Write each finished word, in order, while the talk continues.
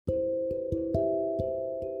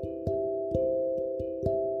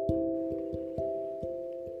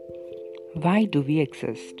Why do we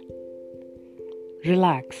exist?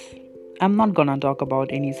 Relax. I'm not gonna talk about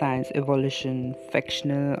any science evolution,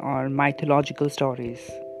 fictional, or mythological stories.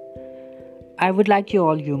 I would like you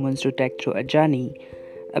all humans to take through a journey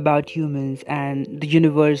about humans and the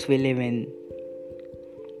universe we live in.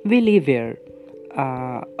 We live here,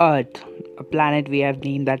 Earth, a planet we have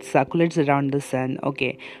named that circulates around the sun,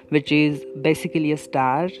 which is basically a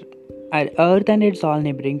star. Earth and its all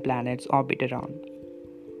neighboring planets orbit around.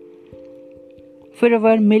 For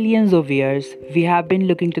over millions of years, we have been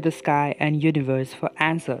looking to the sky and universe for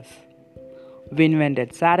answers. We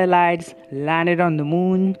invented satellites, landed on the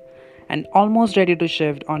moon, and almost ready to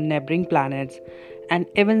shift on neighboring planets, and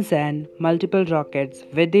even sent multiple rockets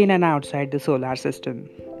within and outside the solar system.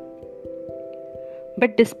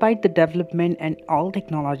 But despite the development and all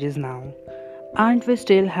technologies now, aren't we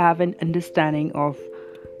still have an understanding of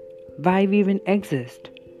why we even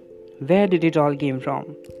exist? Where did it all came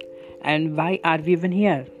from? And why are we even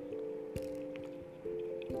here?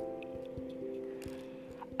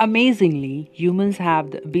 Amazingly, humans have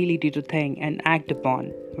the ability to think and act upon,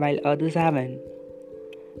 while others haven't.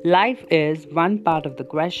 Life is one part of the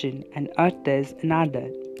question, and Earth is another.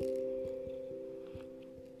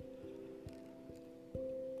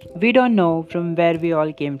 We don't know from where we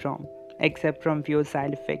all came from, except from few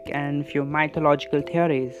scientific and few mythological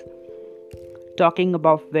theories, talking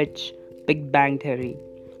about which Big Bang Theory,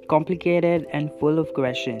 complicated and full of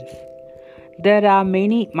questions. There are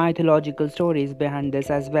many mythological stories behind this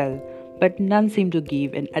as well, but none seem to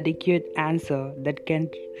give an adequate answer that can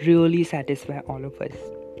really satisfy all of us.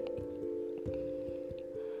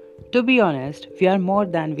 To be honest, we are more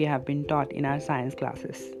than we have been taught in our science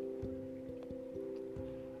classes.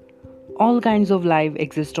 All kinds of life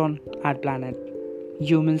exist on our planet.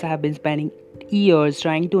 Humans have been spending years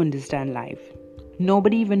trying to understand life.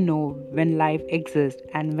 Nobody even knows when life exists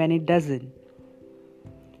and when it doesn't.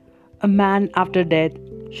 A man after death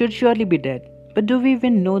should surely be dead, but do we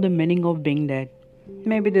even know the meaning of being dead?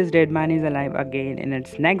 Maybe this dead man is alive again in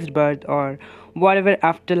its next birth, or whatever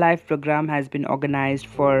afterlife program has been organized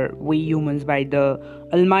for we humans by the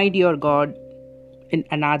Almighty or God in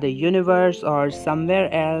another universe or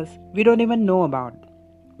somewhere else we don't even know about.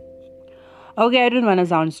 I don't want to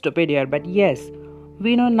sound stupid here, but yes,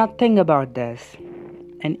 we know nothing about this.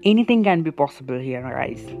 And anything can be possible here,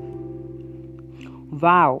 guys.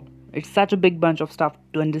 Wow, it's such a big bunch of stuff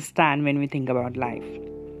to understand when we think about life.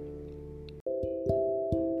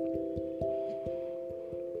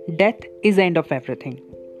 Death is the end of everything.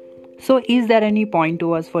 So is there any point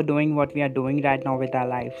to us for doing what we are doing right now with our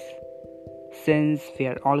lives? Since we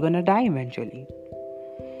are all gonna die eventually.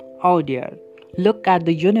 Oh dear, look at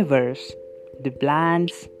the universe. The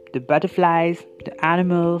plants, the butterflies, the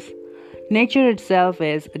animals. Nature itself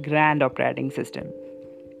is a grand operating system.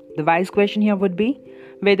 The wise question here would be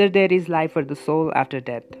whether there is life for the soul after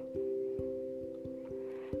death.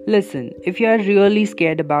 Listen, if you are really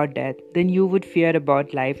scared about death, then you would fear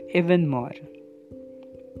about life even more.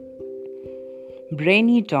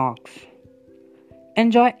 Brainy talks.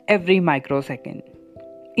 Enjoy every microsecond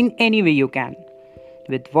in any way you can.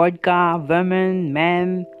 With vodka, women,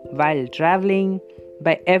 men, while traveling,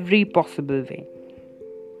 by every possible way.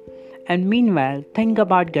 And meanwhile, think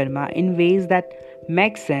about karma in ways that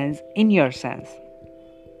make sense in your sense.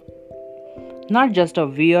 Not just a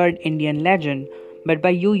weird Indian legend, but by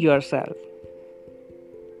you yourself.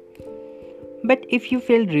 But if you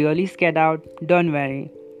feel really scared out, don't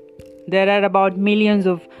worry. There are about millions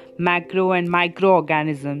of macro and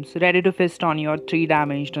microorganisms ready to feast on your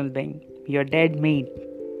three-dimensional being, your dead meat.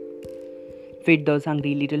 Feed those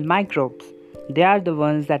hungry little microbes. They are the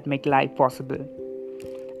ones that make life possible.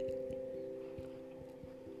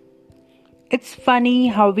 It's funny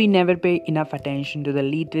how we never pay enough attention to the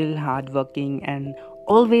little, hardworking, and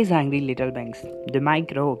always hungry little beings, the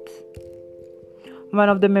microbes. One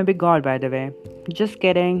of them may be God, by the way. Just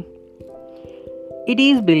kidding. It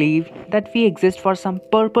is believed that we exist for some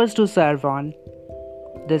purpose to serve on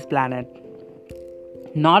this planet.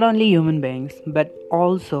 Not only human beings, but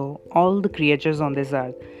also all the creatures on this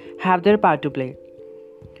earth have their part to play.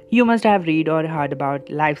 You must have read or heard about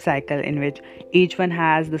life cycle in which each one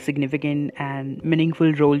has the significant and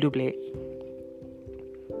meaningful role to play.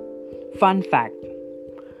 Fun fact.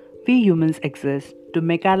 We humans exist to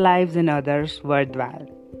make our lives and others worthwhile.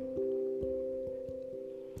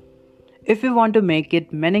 If we want to make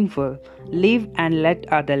it meaningful, live and let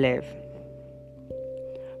others live.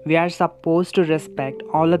 We are supposed to respect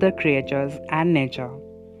all other creatures and nature.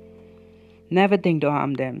 Never think to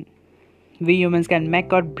harm them. We humans can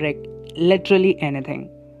make or break literally anything.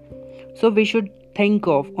 So we should think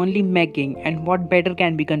of only making and what better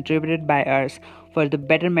can be contributed by us for the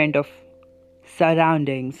betterment of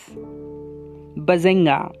surroundings.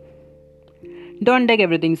 Bazinga! Don't take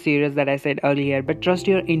everything serious that I said earlier, but trust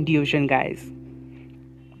your intuition, guys.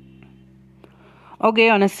 Okay,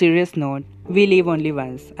 on a serious note, we live only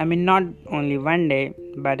once. I mean, not only one day,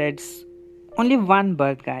 but it's only one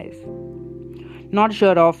birth, guys. Not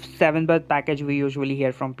sure of 7 birth package we usually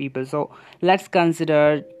hear from people, so let's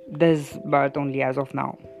consider this birth only as of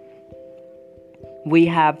now. We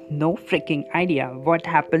have no freaking idea what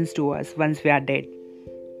happens to us once we are dead.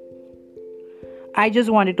 I just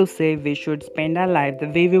wanted to say we should spend our life the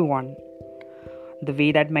way we want, the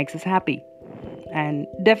way that makes us happy, and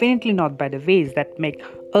definitely not by the ways that make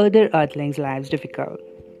other earthlings' lives difficult.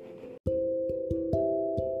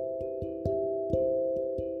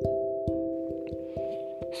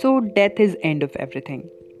 So death is end of everything.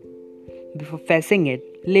 Before facing it,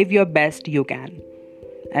 live your best you can,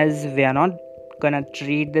 as we are not gonna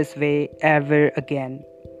treat this way ever again.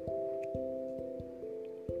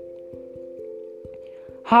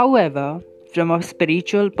 However, from a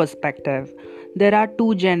spiritual perspective, there are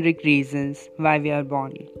two generic reasons why we are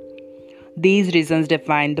born. These reasons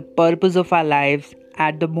define the purpose of our lives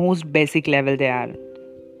at the most basic level they are.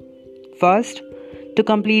 First, to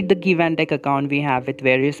complete the give and take account we have with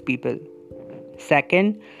various people.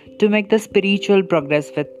 Second, to make the spiritual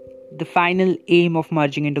progress with the final aim of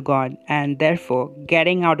merging into God and therefore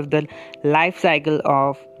getting out of the life cycle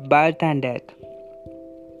of birth and death.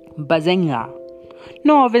 Bazinga!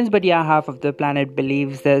 No offense, but yeah, half of the planet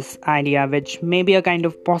believes this idea, which may be a kind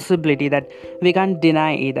of possibility that we can't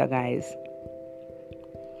deny either, guys.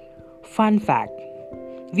 Fun fact,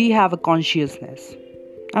 we have a consciousness.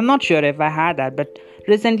 I'm not sure if I had that, but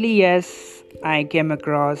recently, yes, I came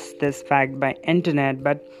across this fact by internet,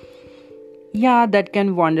 but yeah, that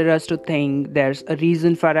can wonder us to think there's a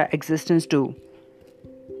reason for our existence too.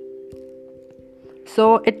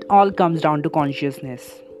 So it all comes down to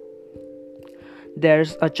consciousness.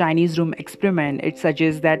 There's a Chinese room experiment. It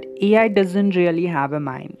suggests that AI doesn't really have a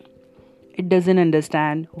mind. It doesn't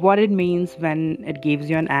understand what it means when it gives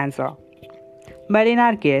you an answer. But in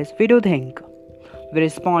our case, we do think. We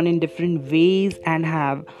respond in different ways and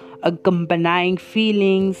have accompanying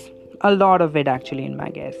feelings. A lot of it, actually, in my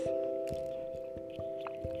guess.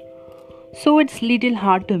 So it's little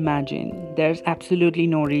hard to imagine. There's absolutely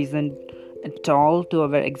no reason at all to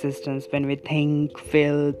our existence when we think,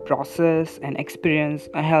 feel, process, and experience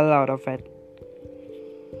a hell out of it.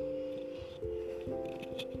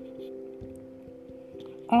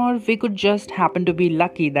 Or we could just happen to be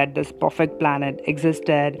lucky that this perfect planet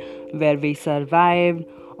existed where we survived,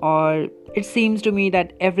 or it seems to me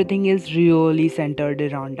that everything is really centered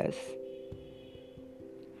around us.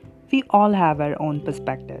 We all have our own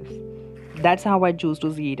perspectives. That's how I choose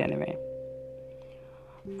to see it anyway.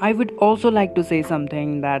 I would also like to say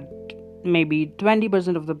something that maybe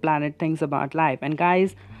 20% of the planet thinks about life. And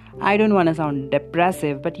guys, I don't want to sound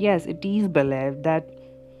depressive, but yes, it is believed that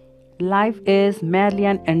life is merely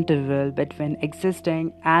an interval between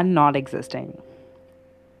existing and not existing.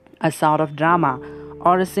 A sort of drama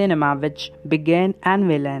or a cinema which begin and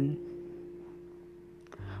will end.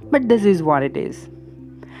 But this is what it is.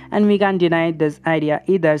 And we can't deny this idea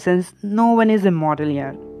either since no one is immortal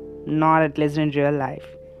here, not at least in real life.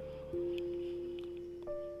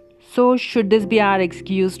 So, should this be our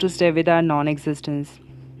excuse to stay with our non existence?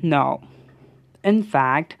 No. In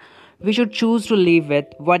fact, we should choose to live with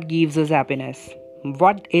what gives us happiness.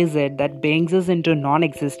 What is it that brings us into non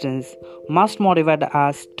existence must motivate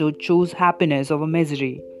us to choose happiness over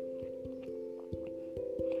misery.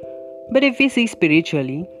 But if we see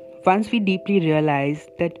spiritually, once we deeply realize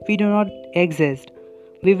that we do not exist,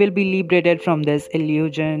 we will be liberated from this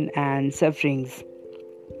illusion and sufferings.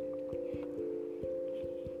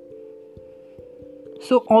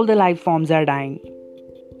 So all the life forms are dying.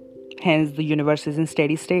 Hence the universe is in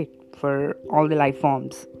steady state for all the life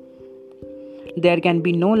forms. There can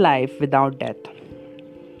be no life without death.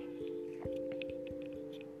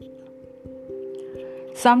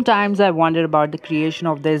 Sometimes I wonder about the creation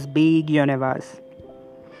of this big universe.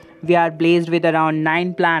 We are blessed with around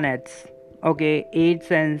 9 planets. Okay, 8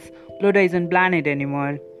 since Pluto isn't planet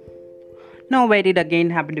anymore. No, wait, it again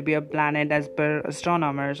happened to be a planet as per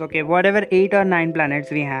astronomers. Okay, whatever 8 or 9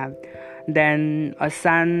 planets we have. Then a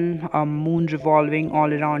sun, a moon revolving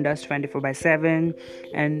all around us 24 by 7,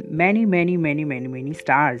 and many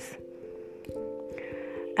stars.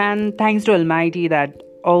 And thanks to Almighty that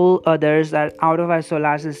all others are out of our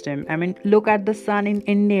solar system. I mean, look at the sun in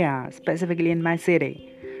India, specifically in my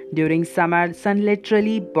city. During summer, sun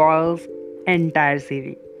literally boils entire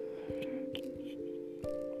city.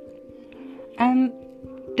 And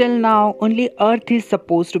till now, only Earth is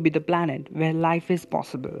supposed to be the planet where life is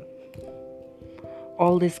possible.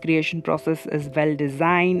 All this creation process is well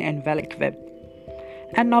designed and well equipped.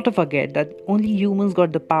 And not to forget that only humans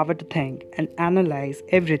got the power to think and analyze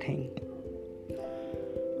everything.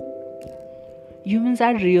 Humans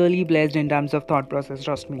are really blessed in terms of thought process,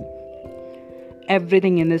 trust me.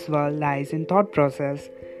 Everything in this world lies in thought process,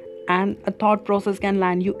 and a thought process can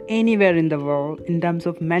land you anywhere in the world in terms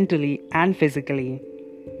of mentally and physically.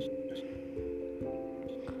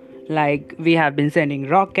 Like we have been sending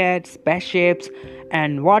rockets, spaceships,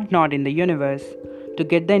 and whatnot in the universe to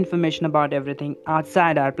get the information about everything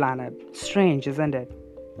outside our planet. Strange, isn't it?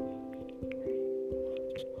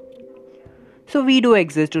 So we do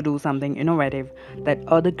exist to do something innovative that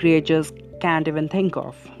other creatures can't even think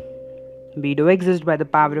of. We do exist by the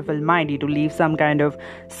power of Almighty to live some kind of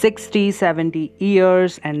 60, 70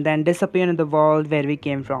 years and then disappear in the world where we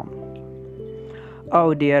came from.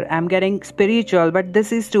 Oh dear, I'm getting spiritual, but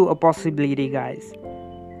this is too a possibility, guys.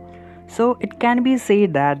 So it can be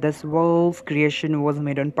said that this world's creation was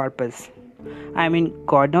made on purpose. I mean,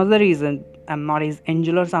 God knows the reason. I'm not his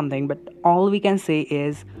angel or something, but all we can say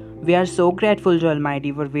is we are so grateful to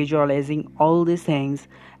Almighty for visualizing all these things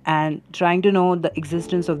and trying to know the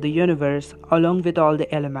existence of the universe along with all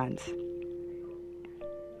the elements.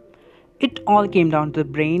 It all came down to the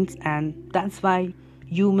brains, and that's why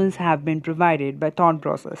humans have been provided by thought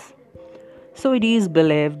process. So it is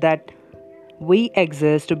believed that we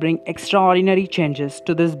exist to bring extraordinary changes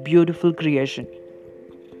to this beautiful creation.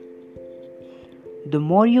 The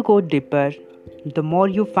more you go deeper, the more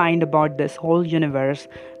you find about this whole universe,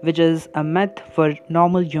 which is a myth for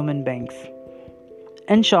normal human beings.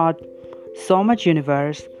 In short, so much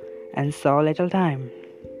universe and so little time.